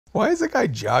Why is the guy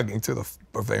jogging through the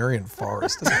Bavarian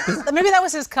forest? Maybe that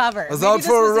was his cover. Was Maybe out this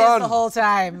for was a run his the whole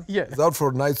time. Yeah. He's out for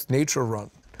a nice nature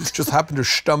run. Just happened to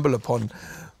stumble upon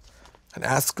an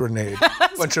ass grenade.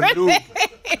 Bunch of lube.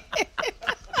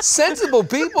 Sensible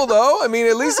people, though. I mean,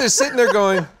 at least they're sitting there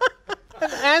going, An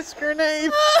ass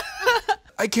grenade.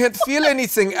 I can't feel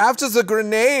anything after the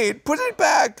grenade. Put it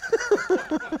back.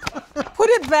 Put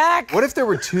it back. What if there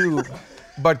were two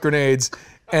butt grenades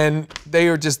and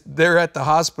they're at the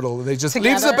hospital and they just leave the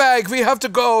Together? bag, we have to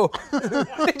go.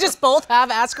 They just both have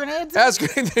ass grenades? Ass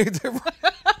grenade.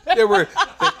 There was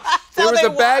they a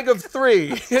bag of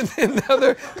 3 and then now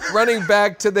they're running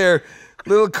back to their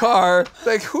little car.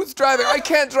 Like, who's driving? I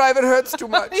can't drive, it hurts too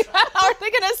much. How are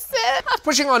they gonna sit?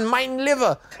 Pushing on Meine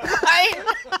liver.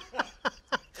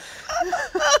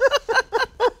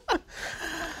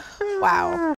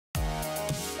 Wow.